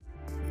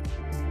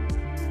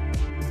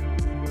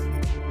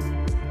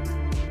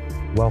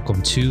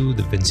Welcome to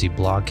the Vinci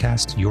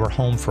Blogcast, your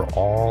home for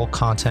all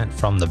content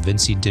from the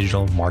Vinci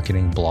Digital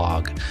Marketing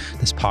blog.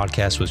 This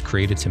podcast was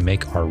created to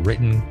make our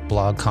written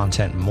blog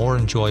content more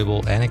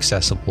enjoyable and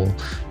accessible,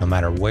 no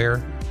matter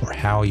where or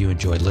how you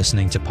enjoy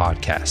listening to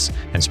podcasts,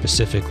 and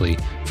specifically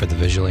for the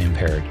visually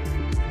impaired.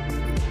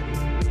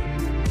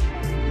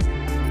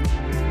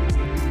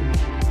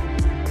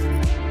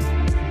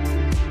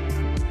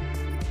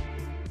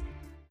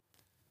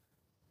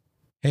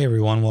 Hey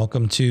everyone,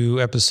 welcome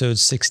to episode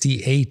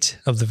 68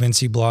 of the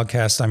Vinci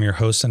Blogcast. I'm your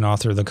host and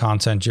author of the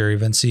content, Jerry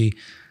Vinci.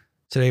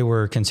 Today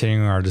we're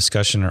continuing our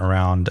discussion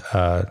around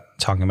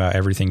talking about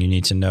everything you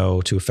need to know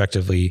to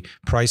effectively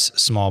price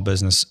small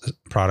business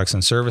products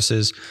and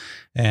services.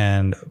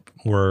 And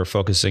we're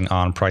focusing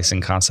on pricing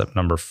concept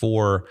number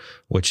 4,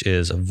 which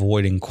is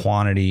avoiding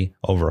quantity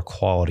over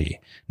quality,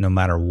 no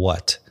matter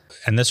what.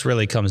 And this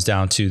really comes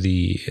down to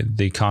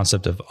the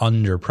concept of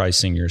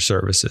underpricing your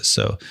services.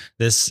 So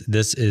this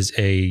is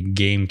a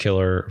game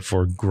killer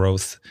for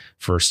growth,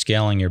 for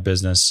scaling your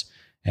business.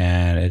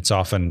 And it's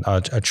often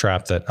a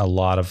trap that a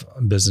lot of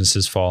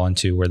businesses fall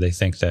into, where they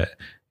think that,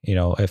 you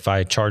know, if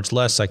I charge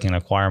less, I can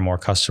acquire more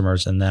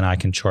customers, and then I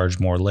can charge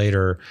more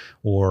later,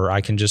 or I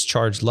can just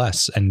charge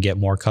less and get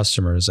more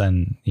customers.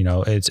 And, you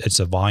know, it's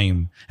a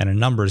volume and a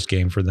numbers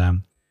game for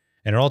them.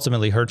 And it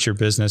ultimately hurts your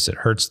business. It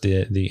hurts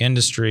the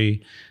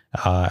industry.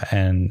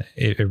 And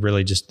it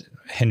really just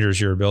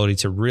hinders your ability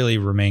to really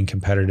remain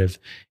competitive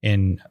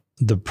in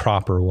the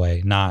proper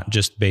way, not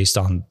just based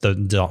on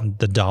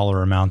the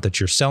dollar amount that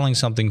you're selling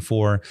something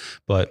for,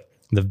 but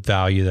the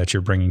value that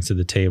you're bringing to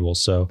the table.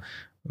 So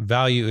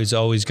value is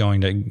always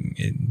going to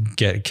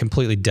get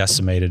completely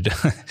decimated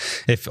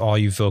if all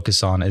you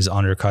focus on is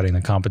undercutting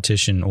the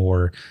competition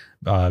or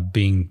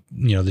being,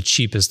 you know, the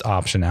cheapest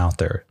option out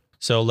there.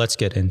 So let's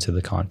get into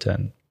the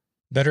content.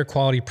 Better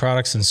quality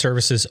products and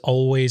services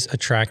always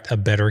attract a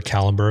better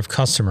caliber of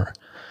customer.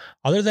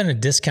 Other than a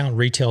discount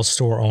retail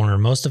store owner,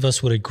 most of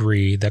us would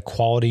agree that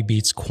quality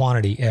beats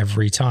quantity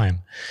every time.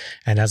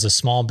 And as a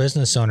small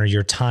business owner,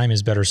 your time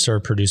is better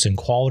served producing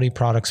quality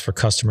products for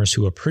customers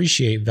who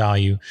appreciate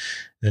value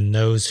than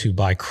those who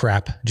buy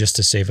crap just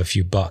to save a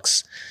few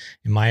bucks.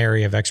 In my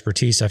area of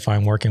expertise, I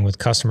find working with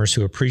customers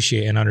who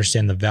appreciate and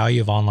understand the value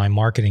of online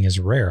marketing is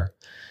rare.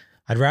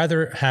 I'd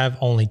rather have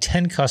only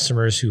 10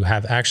 customers who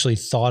have actually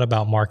thought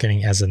about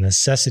marketing as a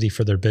necessity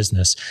for their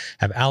business,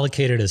 have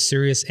allocated a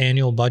serious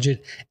annual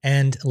budget,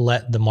 and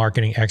let the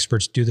marketing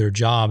experts do their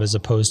job, as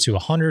opposed to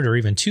 100 or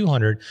even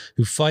 200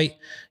 who fight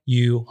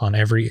you on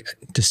every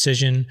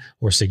decision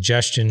or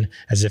suggestion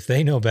as if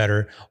they know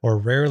better, or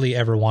rarely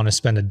ever want to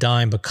spend a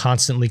dime but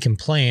constantly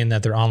complain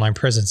that their online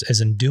presence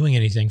isn't doing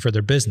anything for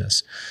their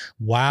business.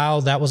 Wow,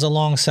 that was a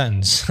long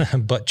sentence,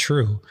 but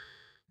true.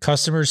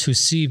 Customers who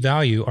see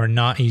value are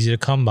not easy to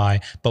come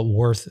by, but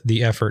worth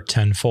the effort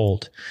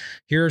tenfold.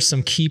 Here are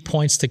some key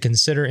points to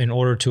consider in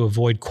order to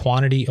avoid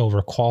quantity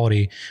over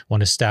quality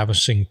when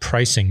establishing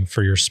pricing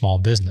for your small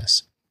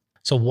business.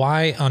 So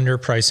why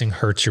underpricing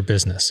hurts your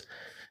business?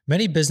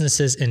 Many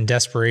businesses in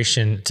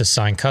desperation to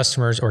sign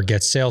customers or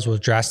get sales will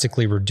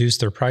drastically reduce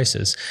their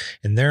prices.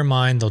 In their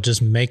mind, they'll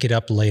just make it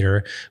up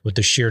later with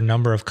the sheer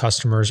number of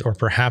customers, or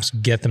perhaps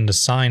get them to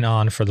sign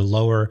on for the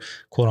lower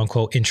quote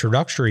unquote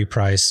introductory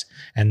price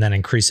and then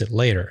increase it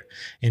later.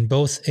 In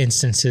both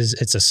instances,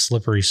 it's a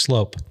slippery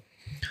slope.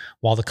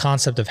 While the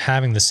concept of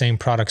having the same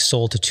product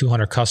sold to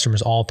 200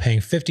 customers all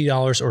paying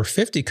 $50 or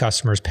 50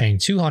 customers paying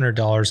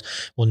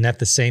 $200 will net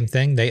the same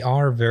thing, they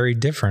are very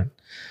different.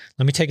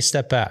 Let me take a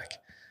step back.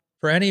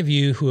 For any of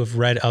you who have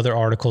read other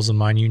articles of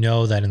mine, you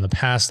know that in the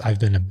past,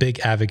 I've been a big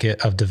advocate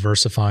of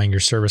diversifying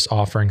your service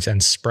offerings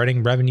and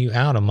spreading revenue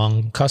out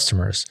among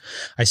customers.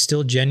 I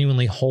still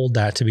genuinely hold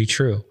that to be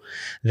true.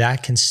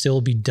 That can still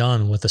be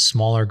done with a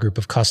smaller group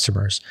of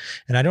customers.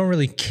 And I don't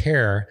really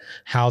care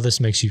how this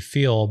makes you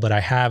feel, but I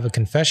have a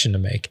confession to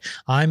make.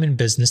 I'm in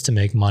business to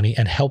make money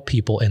and help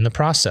people in the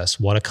process.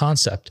 What a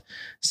concept.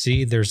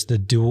 See, there's the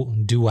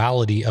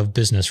duality of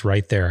business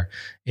right there.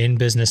 In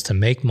business to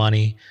make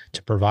money,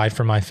 to provide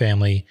for my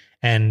family,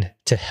 and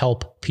to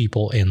help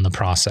people in the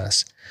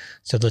process.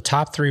 So the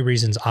top 3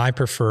 reasons I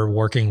prefer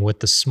working with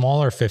the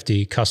smaller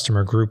 50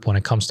 customer group when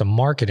it comes to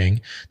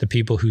marketing, the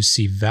people who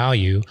see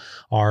value,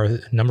 are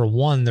number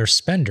 1, they're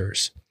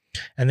spenders.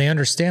 And they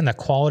understand that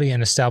quality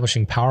and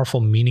establishing powerful,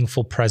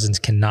 meaningful presence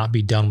cannot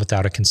be done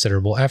without a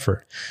considerable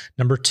effort.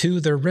 Number 2,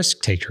 they're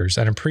risk takers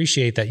and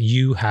appreciate that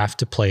you have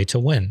to play to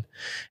win.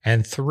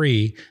 And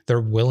 3,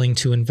 they're willing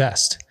to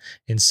invest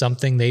in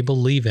something they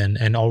believe in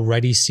and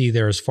already see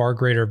there is far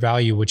greater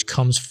value, which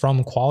comes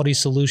from quality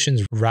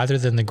solutions rather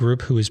than the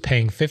group who is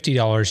paying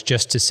 $50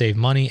 just to save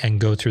money and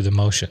go through the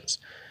motions.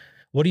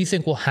 What do you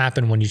think will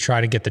happen when you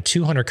try to get the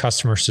 200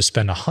 customers to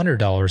spend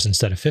 $100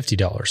 instead of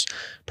 $50?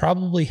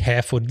 Probably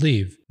half would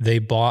leave. They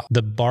bought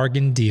the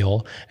bargain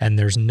deal, and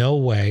there's no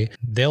way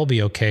they'll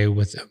be okay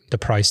with the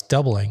price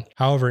doubling.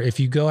 However, if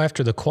you go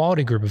after the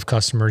quality group of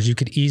customers, you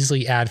could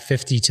easily add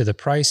 50 to the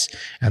price,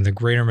 and the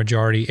greater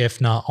majority,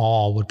 if not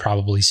all, would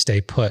probably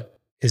stay put.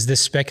 Is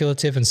this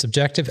speculative and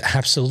subjective?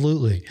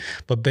 Absolutely.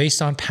 But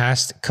based on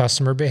past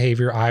customer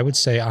behavior, I would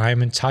say I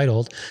am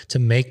entitled to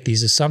make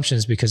these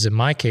assumptions because in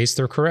my case,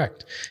 they're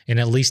correct in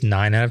at least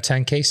 9 out of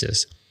 10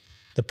 cases.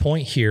 The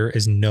point here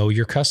is know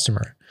your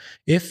customer.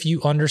 If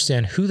you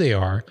understand who they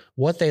are,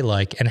 what they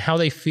like, and how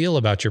they feel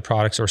about your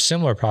products or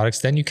similar products,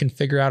 then you can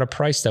figure out a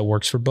price that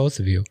works for both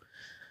of you.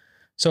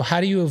 So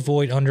how do you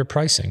avoid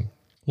underpricing?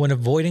 When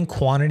avoiding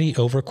quantity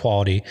over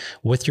quality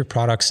with your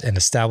products and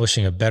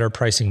establishing a better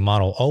pricing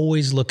model,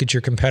 always look at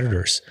your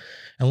competitors.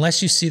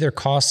 Unless you see their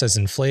costs as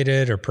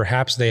inflated or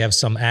perhaps they have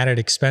some added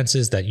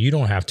expenses that you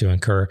don't have to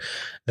incur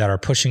that are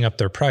pushing up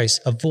their price,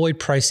 avoid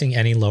pricing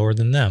any lower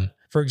than them.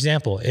 For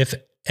example, if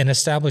an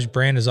established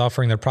brand is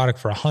offering their product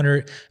for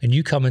 $100 and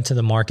you come into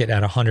the market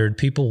at $100,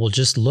 people will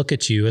just look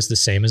at you as the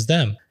same as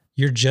them.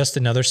 You're just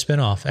another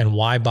spinoff, and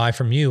why buy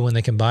from you when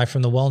they can buy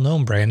from the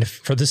well-known brand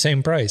for the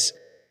same price?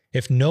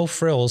 If no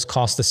frills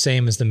cost the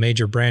same as the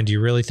major brand, do you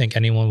really think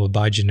anyone would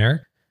buy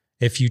generic?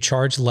 If you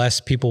charge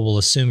less, people will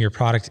assume your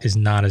product is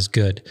not as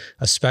good,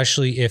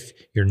 especially if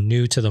you're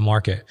new to the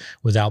market.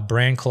 Without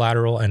brand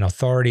collateral and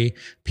authority,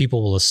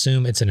 people will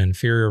assume it's an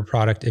inferior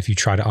product if you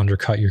try to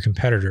undercut your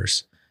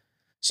competitors.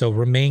 So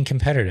remain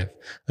competitive.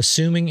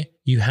 Assuming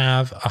you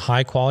have a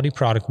high quality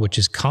product which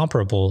is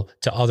comparable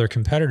to other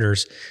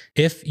competitors,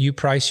 if you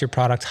price your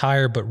product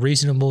higher but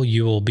reasonable,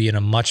 you will be in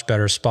a much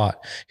better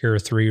spot. Here are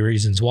 3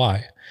 reasons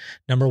why.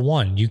 Number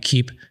 1, you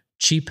keep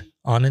cheap,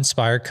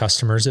 uninspired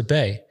customers at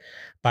bay.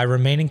 By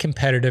remaining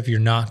competitive, you're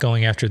not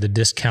going after the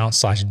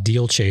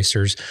discount/deal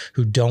chasers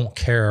who don't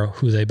care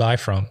who they buy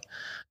from.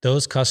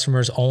 Those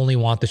customers only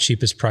want the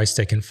cheapest price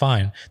they can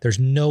find. There's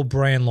no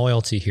brand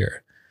loyalty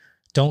here.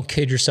 Don't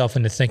kid yourself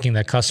into thinking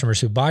that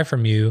customers who buy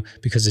from you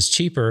because it's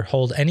cheaper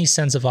hold any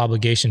sense of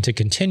obligation to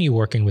continue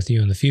working with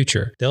you in the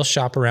future. They'll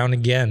shop around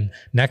again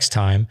next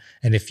time,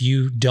 and if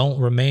you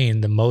don't remain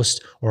the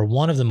most or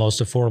one of the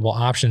most affordable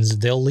options,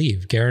 they'll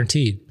leave,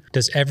 guaranteed.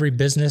 Does every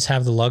business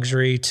have the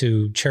luxury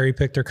to cherry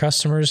pick their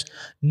customers?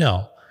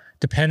 No.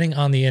 Depending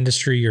on the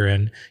industry you're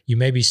in, you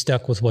may be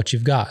stuck with what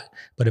you've got.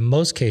 But in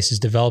most cases,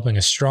 developing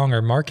a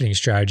stronger marketing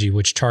strategy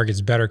which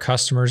targets better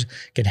customers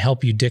can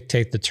help you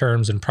dictate the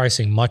terms and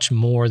pricing much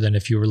more than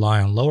if you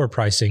rely on lower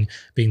pricing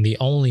being the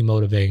only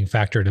motivating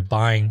factor to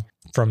buying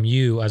from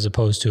you as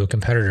opposed to a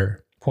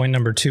competitor. Point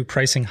number 2,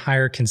 pricing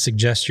higher can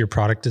suggest your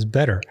product is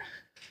better.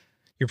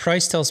 Your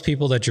price tells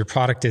people that your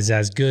product is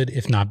as good,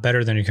 if not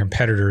better than your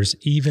competitors,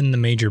 even the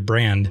major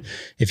brand,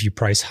 if you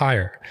price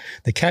higher.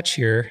 The catch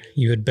here,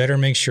 you had better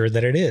make sure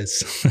that it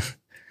is.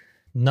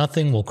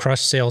 Nothing will crush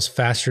sales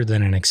faster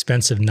than an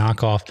expensive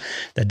knockoff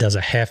that does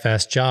a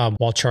half-assed job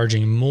while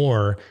charging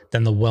more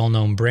than the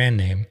well-known brand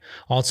name.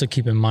 Also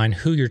keep in mind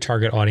who your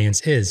target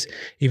audience is.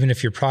 Even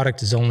if your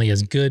product is only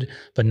as good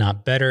but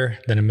not better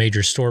than a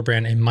major store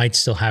brand, it might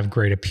still have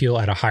great appeal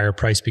at a higher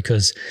price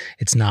because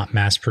it's not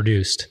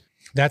mass-produced.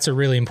 That's a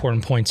really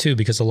important point too,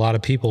 because a lot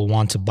of people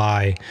want to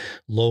buy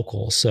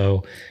local.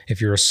 So if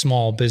you're a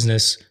small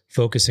business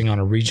focusing on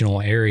a regional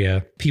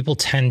area, people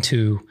tend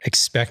to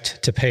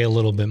expect to pay a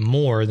little bit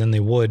more than they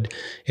would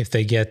if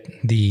they get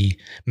the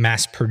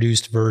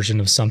mass-produced version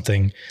of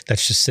something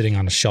that's just sitting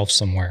on a shelf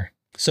somewhere.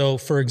 So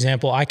for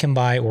example, I can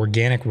buy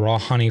organic raw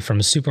honey from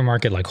a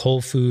supermarket like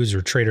Whole Foods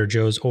or Trader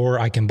Joe's, or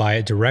I can buy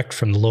it direct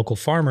from the local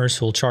farmers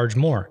who will charge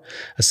more.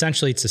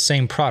 Essentially, it's the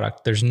same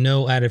product. There's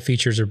no added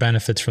features or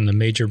benefits from the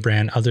major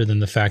brand other than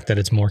the fact that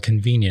it's more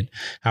convenient.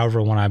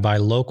 However, when I buy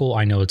local,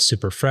 I know it's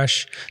super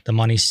fresh, the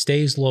money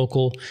stays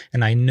local,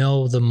 and I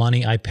know the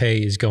money I pay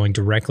is going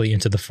directly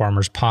into the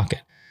farmer's pocket.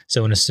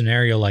 So in a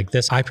scenario like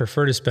this, I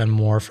prefer to spend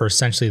more for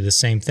essentially the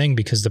same thing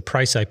because the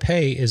price I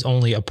pay is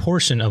only a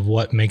portion of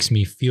what makes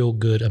me feel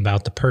good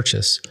about the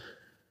purchase.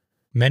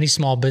 Many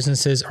small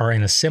businesses are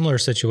in a similar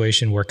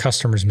situation where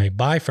customers may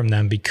buy from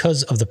them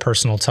because of the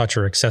personal touch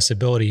or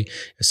accessibility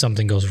if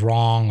something goes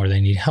wrong or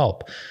they need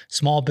help.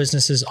 Small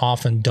businesses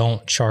often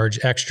don't charge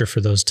extra for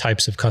those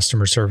types of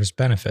customer service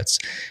benefits.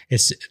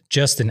 It's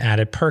just an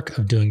added perk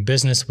of doing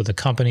business with a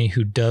company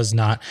who does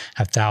not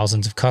have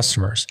thousands of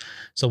customers.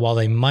 So while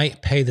they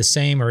might pay the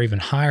same or even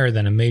higher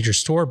than a major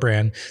store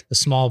brand, the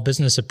small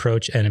business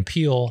approach and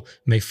appeal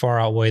may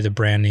far outweigh the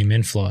brand name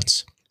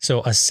influence.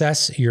 So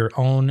assess your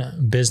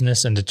own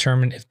business and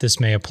determine if this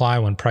may apply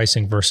when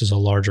pricing versus a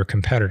larger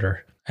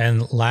competitor.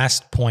 And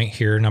last point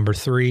here, number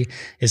 3,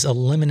 is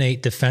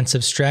eliminate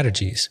defensive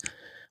strategies.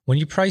 When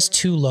you price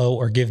too low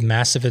or give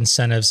massive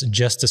incentives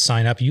just to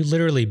sign up, you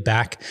literally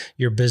back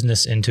your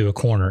business into a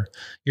corner.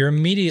 You're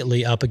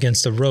immediately up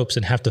against the ropes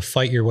and have to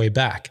fight your way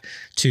back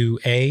to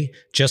A,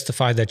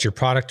 justify that your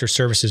product or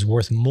service is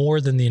worth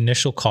more than the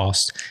initial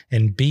cost,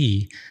 and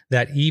B,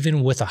 that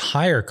even with a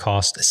higher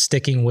cost,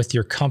 sticking with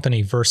your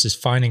company versus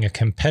finding a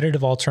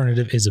competitive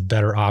alternative is a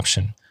better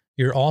option.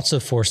 You're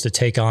also forced to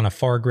take on a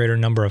far greater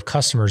number of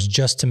customers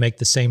just to make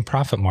the same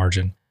profit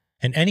margin.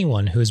 And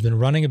anyone who has been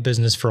running a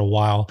business for a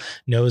while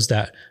knows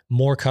that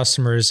more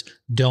customers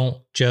don't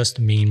just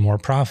mean more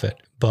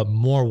profit, but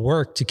more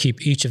work to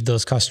keep each of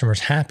those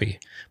customers happy.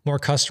 More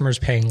customers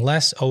paying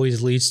less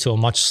always leads to a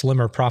much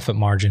slimmer profit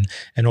margin.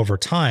 And over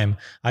time,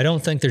 I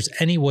don't think there's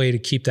any way to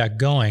keep that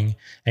going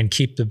and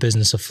keep the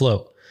business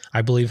afloat.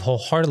 I believe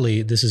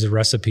wholeheartedly this is a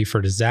recipe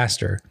for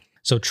disaster.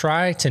 So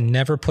try to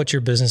never put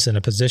your business in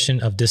a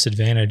position of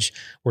disadvantage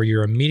where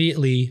you're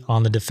immediately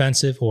on the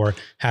defensive or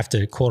have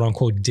to quote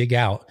unquote dig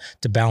out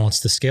to balance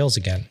the scales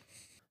again.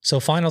 So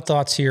final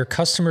thoughts here.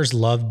 Customers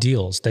love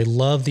deals. They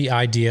love the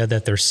idea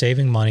that they're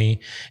saving money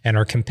and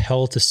are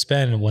compelled to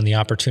spend when the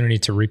opportunity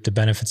to reap the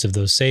benefits of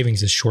those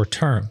savings is short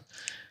term.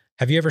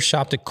 Have you ever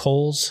shopped at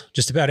Kohl's?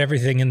 Just about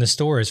everything in the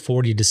store is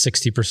 40 to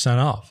 60%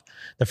 off.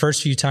 The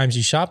first few times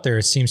you shop there,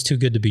 it seems too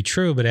good to be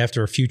true, but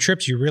after a few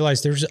trips, you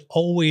realize there's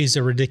always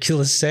a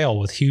ridiculous sale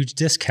with huge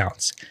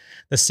discounts.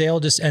 The sale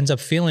just ends up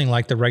feeling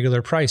like the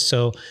regular price,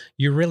 so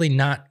you're really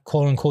not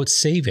quote unquote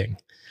saving.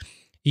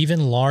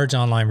 Even large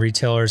online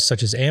retailers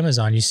such as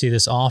Amazon, you see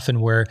this often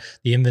where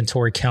the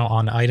inventory count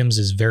on items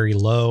is very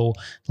low,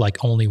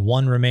 like only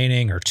one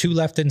remaining or two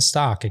left in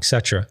stock,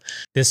 etc.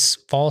 This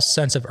false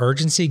sense of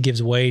urgency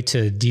gives way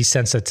to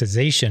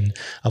desensitization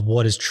of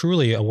what is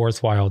truly a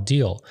worthwhile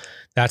deal.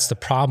 That's the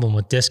problem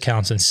with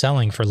discounts and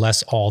selling for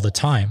less all the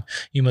time.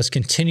 You must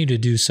continue to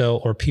do so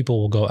or people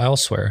will go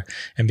elsewhere.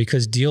 And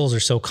because deals are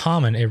so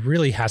common, it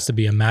really has to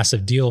be a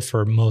massive deal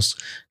for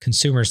most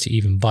consumers to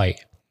even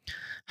bite.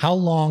 How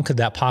long could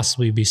that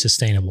possibly be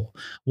sustainable?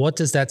 What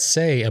does that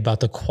say about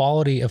the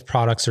quality of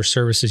products or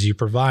services you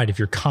provide if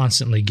you're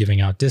constantly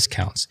giving out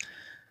discounts?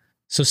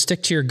 So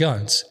stick to your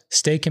guns,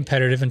 stay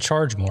competitive and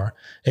charge more.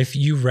 If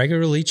you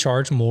regularly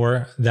charge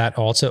more, that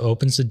also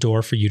opens the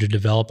door for you to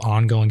develop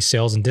ongoing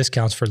sales and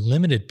discounts for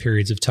limited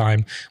periods of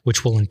time,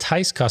 which will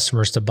entice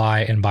customers to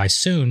buy and buy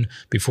soon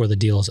before the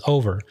deal is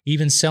over.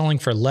 Even selling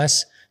for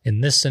less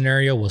in this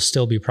scenario will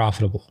still be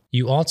profitable.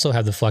 You also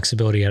have the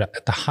flexibility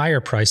at the higher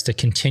price to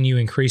continue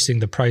increasing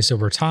the price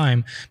over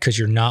time because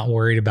you're not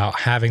worried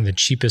about having the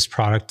cheapest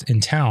product in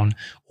town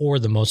or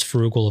the most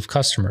frugal of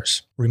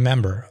customers.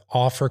 Remember,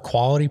 offer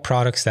quality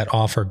products that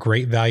offer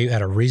great value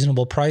at a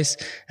reasonable price,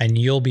 and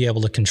you'll be able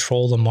to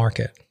control the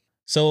market.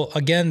 So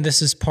again,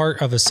 this is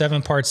part of a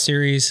 7-part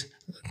series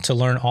to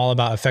learn all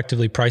about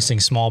effectively pricing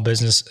small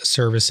business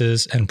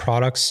services and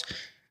products.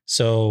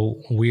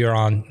 So we are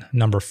on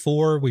number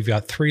 4. We've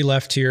got 3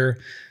 left here.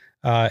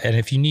 And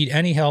if you need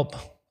any help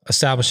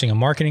establishing a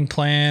marketing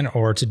plan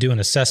or to do an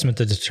assessment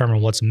to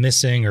determine what's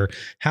missing or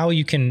how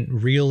you can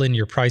reel in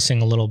your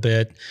pricing a little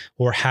bit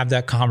or have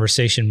that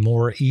conversation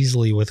more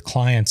easily with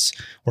clients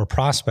or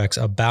prospects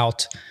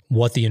about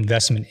what the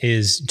investment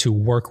is to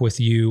work with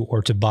you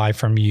or to buy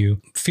from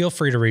you, feel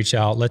free to reach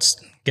out. Let's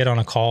get on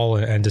a call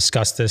and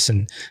discuss this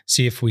and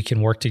see if we can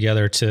work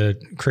together to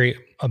create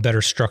a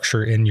better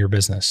structure in your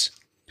business.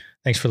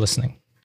 Thanks for listening.